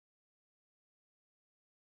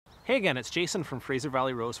Hey again, it's Jason from Fraser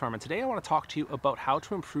Valley Rose Farm, and today I want to talk to you about how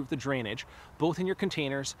to improve the drainage, both in your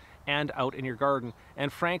containers and out in your garden.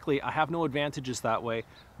 And frankly, I have no advantages that way.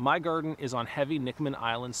 My garden is on heavy Nikomin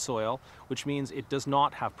Island soil, which means it does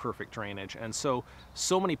not have perfect drainage. And so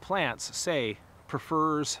many plants say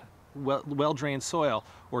prefers well-drained soil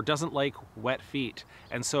or doesn't like wet feet.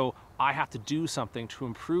 And so I have to do something to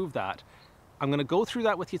improve that. I'm going to go through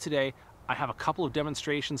that with you today. I have a couple of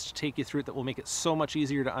demonstrations to take you through it that will make it so much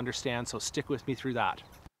easier to understand, so stick with me through that.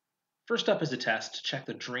 First up is a test to check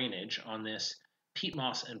the drainage on this peat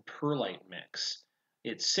moss and perlite mix.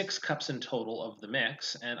 It's 6 cups in total of the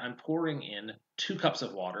mix, and I'm pouring in 2 cups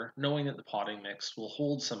of water, knowing that the potting mix will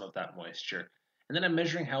hold some of that moisture. And then I'm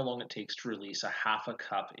measuring how long it takes to release a half a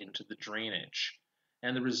cup into the drainage.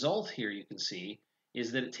 And the result here you can see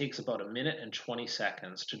is that it takes about 1 minute and 20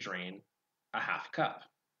 seconds to drain a half cup.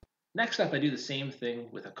 Next up, I do the same thing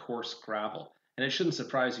with a coarse gravel. And it shouldn't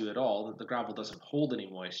surprise you at all that the gravel doesn't hold any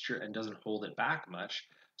moisture and doesn't hold it back much,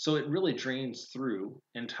 so it really drains through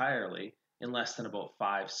entirely in less than about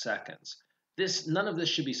 5 seconds. None of this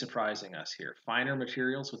should be surprising us here. Finer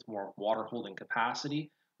materials with more water holding capacity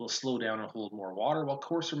will slow down and hold more water, while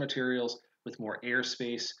coarser materials with more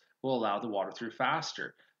airspace will allow the water through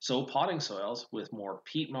faster. So potting soils with more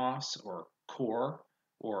peat moss or coir,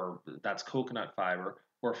 or that's coconut fiber,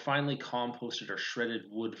 or finely composted or shredded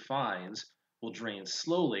wood fines will drain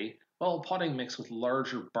slowly, while a potting mix with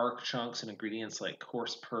larger bark chunks and ingredients like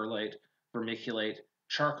coarse perlite, vermiculite,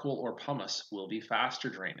 charcoal, or pumice will be faster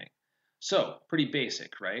draining. So, pretty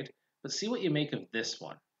basic, right? But see what you make of this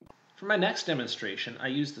one. For my next demonstration, I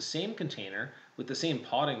use the same container with the same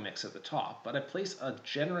potting mix at the top, but I place a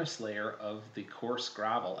generous layer of the coarse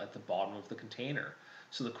gravel at the bottom of the container.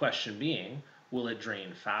 So the question being, will it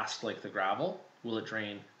drain fast like the gravel? Will it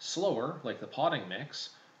drain slower like the potting mix?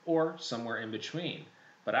 Or somewhere in between?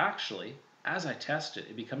 But actually, as I test it,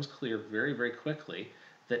 it becomes clear very, very quickly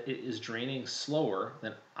that it is draining slower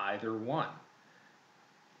than either one.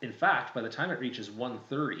 In fact, by the time it reaches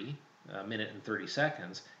 1:30, a minute and 30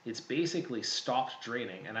 seconds, it's basically stopped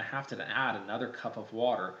draining, and I have to add another cup of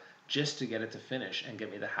water just to get it to finish and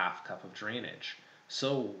get me the half cup of drainage.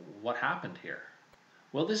 So, what happened here?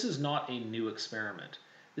 Well, this is not a new experiment.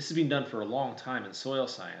 This has been done for a long time in soil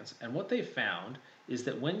science, and what they found is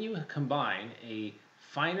that when you combine a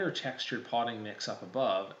finer textured potting mix up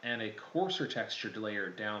above and a coarser textured layer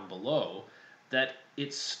down below, that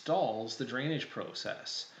it stalls the drainage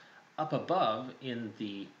process. Up above in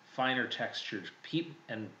the finer textured peat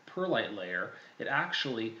and perlite layer, it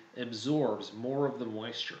actually absorbs more of the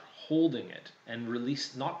moisture, holding it and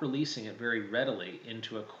not releasing it very readily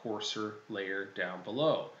into a coarser layer down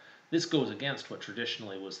below. This goes against what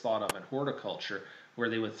traditionally was thought of in horticulture, where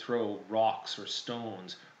they would throw rocks or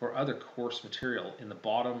stones or other coarse material in the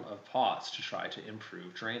bottom of pots to try to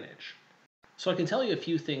improve drainage. So I can tell you a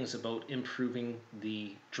few things about improving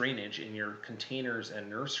the drainage in your containers and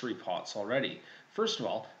nursery pots already. First of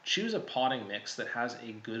all, choose a potting mix that has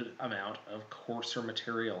a good amount of coarser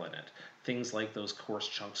material in it, things like those coarse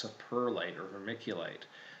chunks of perlite or vermiculite.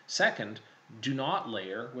 Second, do not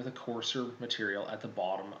layer with a coarser material at the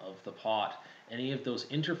bottom of the pot. Any of those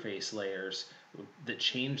interface layers that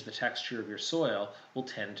change the texture of your soil will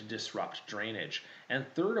tend to disrupt drainage. And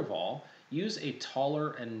third of all, use a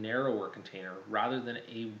taller and narrower container rather than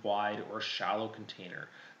a wide or shallow container.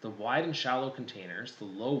 The wide and shallow containers, the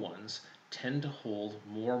low ones, tend to hold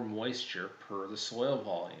more moisture per the soil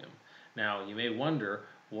volume. Now, you may wonder,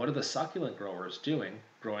 what are the succulent growers doing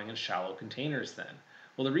growing in shallow containers then?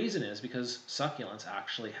 Well, the reason is because succulents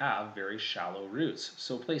actually have very shallow roots,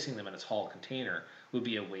 so placing them in a tall container would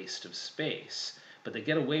be a waste of space. But they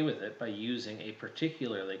get away with it by using a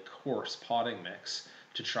particularly coarse potting mix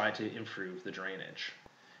to try to improve the drainage.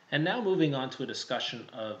 And now moving on to a discussion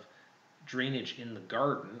of drainage in the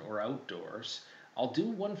garden or outdoors, I'll do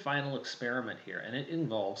one final experiment here, and it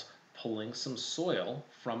involves pulling some soil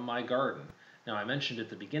from my garden. Now, I mentioned at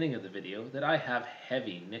the beginning of the video that I have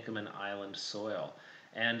heavy Nikomin Island soil,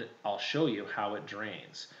 and I'll show you how it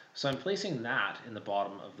drains. So I'm placing that in the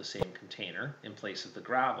bottom of the same container in place of the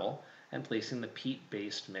gravel, and placing the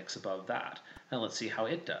peat-based mix above that. Now let's see how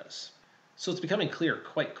it does. So it's becoming clear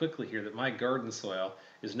quite quickly here that my garden soil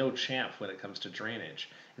is no champ when it comes to drainage.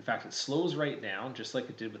 In fact, it slows right down just like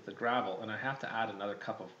it did with the gravel, and I have to add another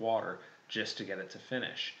cup of water just to get it to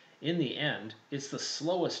finish. In the end, it's the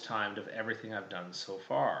slowest timed of everything I've done so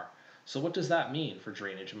far. So what does that mean for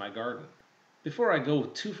drainage in my garden? Before I go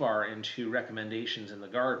too far into recommendations in the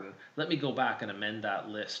garden, let me go back and amend that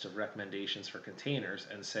list of recommendations for containers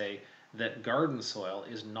and say that garden soil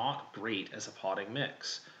is not great as a potting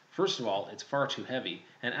mix. First of all, it's far too heavy,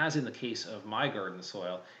 and as in the case of my garden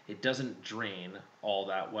soil, it doesn't drain all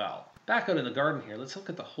that well. Back out in the garden here, let's look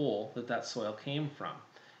at the hole that that soil came from.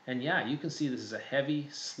 And yeah, you can see this is a heavy,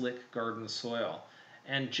 slick garden soil.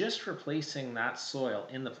 And just replacing that soil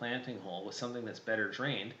in the planting hole with something that's better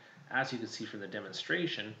drained, as you can see from the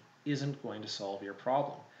demonstration, isn't going to solve your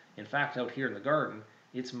problem. In fact, out here in the garden,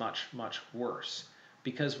 it's much, much worse.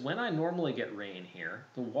 Because when I normally get rain here,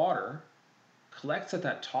 the water collects at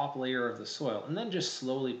that top layer of the soil and then just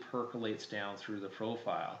slowly percolates down through the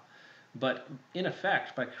profile. But in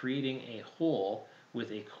effect, by creating a hole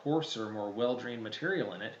with a coarser, more well-drained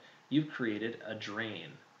material in it, you've created a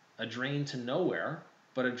drain. A drain to nowhere,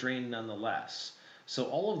 but a drain nonetheless. So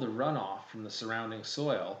all of the runoff from the surrounding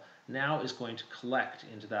soil now is going to collect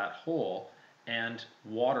into that hole and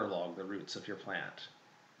waterlog the roots of your plant.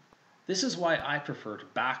 This is why I prefer to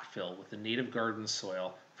backfill with the native garden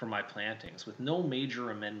soil for my plantings with no major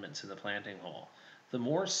amendments in the planting hole. The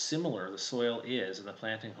more similar the soil is in the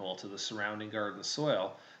planting hole to the surrounding garden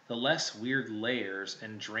soil, the less weird layers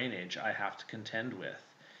and drainage I have to contend with.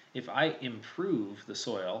 If I improve the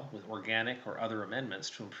soil with organic or other amendments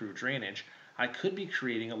to improve drainage, I could be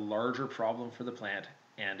creating a larger problem for the plant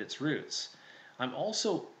and its roots. I'm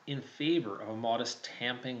also in favor of a modest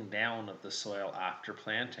tamping down of the soil after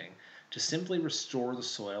planting to simply restore the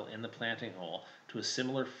soil in the planting hole to a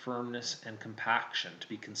similar firmness and compaction to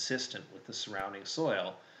be consistent with the surrounding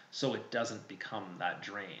soil so it doesn't become that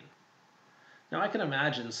drain. Now I can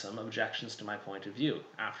imagine some objections to my point of view.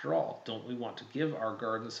 After all, don't we want to give our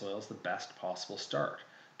garden soils the best possible start?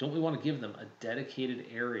 Don't we want to give them a dedicated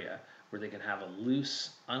area where they can have a loose,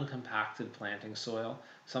 uncompacted planting soil,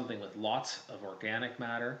 something with lots of organic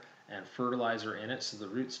matter and fertilizer in it so the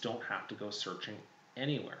roots don't have to go searching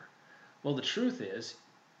anywhere? Well, the truth is,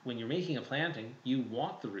 when you're making a planting, you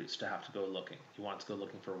want the roots to have to go looking. You want to go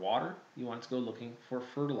looking for water, you want to go looking for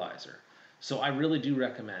fertilizer. So I really do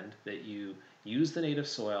recommend that you use the native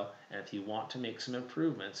soil, and if you want to make some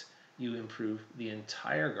improvements, you improve the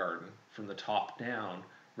entire garden from the top down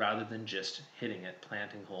rather than just hitting it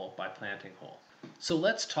planting hole by planting hole. So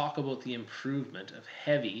let's talk about the improvement of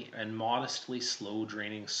heavy and modestly slow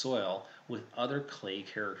draining soil with other clay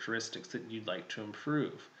characteristics that you'd like to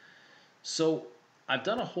improve. So I've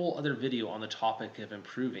done a whole other video on the topic of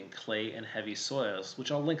improving clay and heavy soils,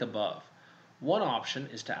 which I'll link above. One option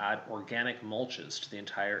is to add organic mulches to the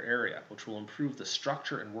entire area, which will improve the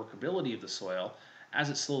structure and workability of the soil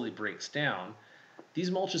as it slowly breaks down.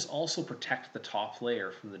 These mulches also protect the top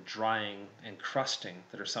layer from the drying and crusting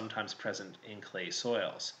that are sometimes present in clay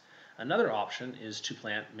soils. Another option is to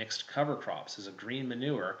plant mixed cover crops as a green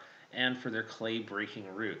manure and for their clay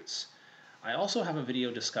breaking roots. I also have a video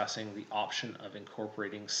discussing the option of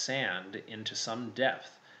incorporating sand into some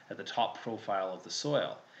depth at the top profile of the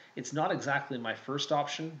soil. It's not exactly my first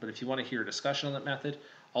option, but if you want to hear a discussion on that method,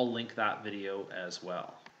 I'll link that video as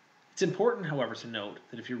well. It's important, however, to note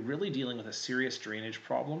that if you're really dealing with a serious drainage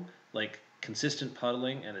problem, like consistent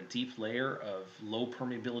puddling and a deep layer of low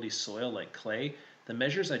permeability soil like clay, the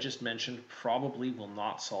measures I just mentioned probably will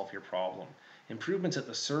not solve your problem. Improvements at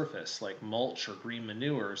the surface, like mulch or green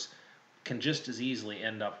manures, can just as easily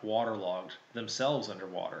end up waterlogged themselves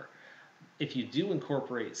underwater. If you do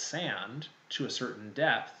incorporate sand to a certain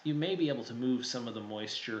depth, you may be able to move some of the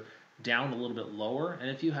moisture down a little bit lower, and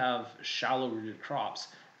if you have shallow rooted crops,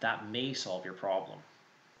 that may solve your problem.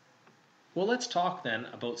 Well, let's talk then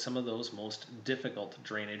about some of those most difficult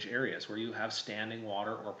drainage areas where you have standing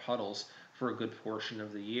water or puddles for a good portion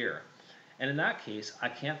of the year. And in that case, I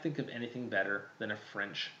can't think of anything better than a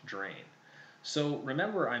French drain. So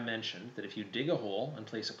remember I mentioned that if you dig a hole and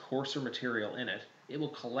place a coarser material in it, it will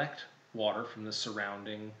collect water from the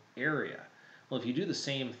surrounding area. Well, if you do the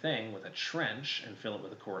same thing with a trench and fill it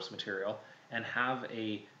with a coarse material and have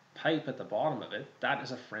a pipe at the bottom of it, that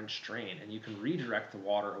is a French drain, and you can redirect the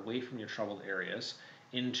water away from your troubled areas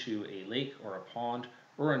into a lake or a pond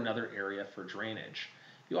or another area for drainage.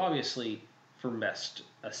 You obviously, for best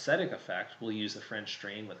aesthetic effect, will use the French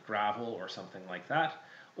drain with gravel or something like that.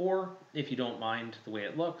 Or if you don't mind the way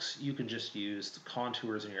it looks, you can just use the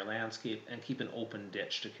contours in your landscape and keep an open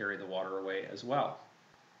ditch to carry the water away as well.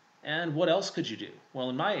 And what else could you do? Well,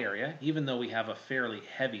 in my area, even though we have a fairly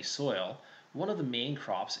heavy soil, one of the main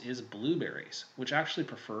crops is blueberries, which actually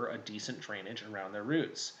prefer a decent drainage around their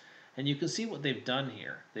roots. And you can see what they've done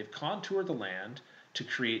here. They've contoured the land to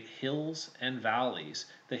create hills and valleys,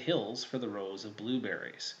 the hills for the rows of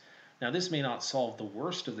blueberries. Now this may not solve the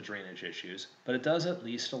worst of the drainage issues, but it does at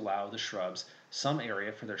least allow the shrubs some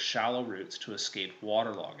area for their shallow roots to escape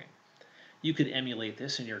waterlogging. You could emulate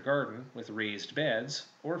this in your garden with raised beds,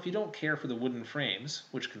 or if you don't care for the wooden frames,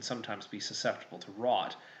 which can sometimes be susceptible to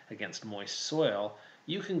rot against moist soil,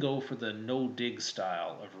 you can go for the no-dig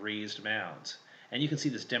style of raised mounds. And you can see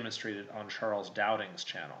this demonstrated on Charles Dowding's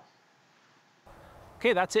channel.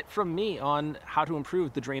 Okay, that's it from me on how to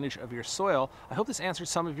improve the drainage of your soil. I hope this answered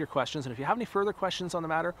some of your questions, and if you have any further questions on the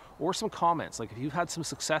matter or some comments, like if you've had some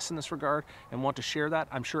success in this regard and want to share that,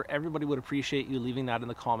 I'm sure everybody would appreciate you leaving that in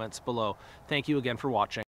the comments below. Thank you again for watching.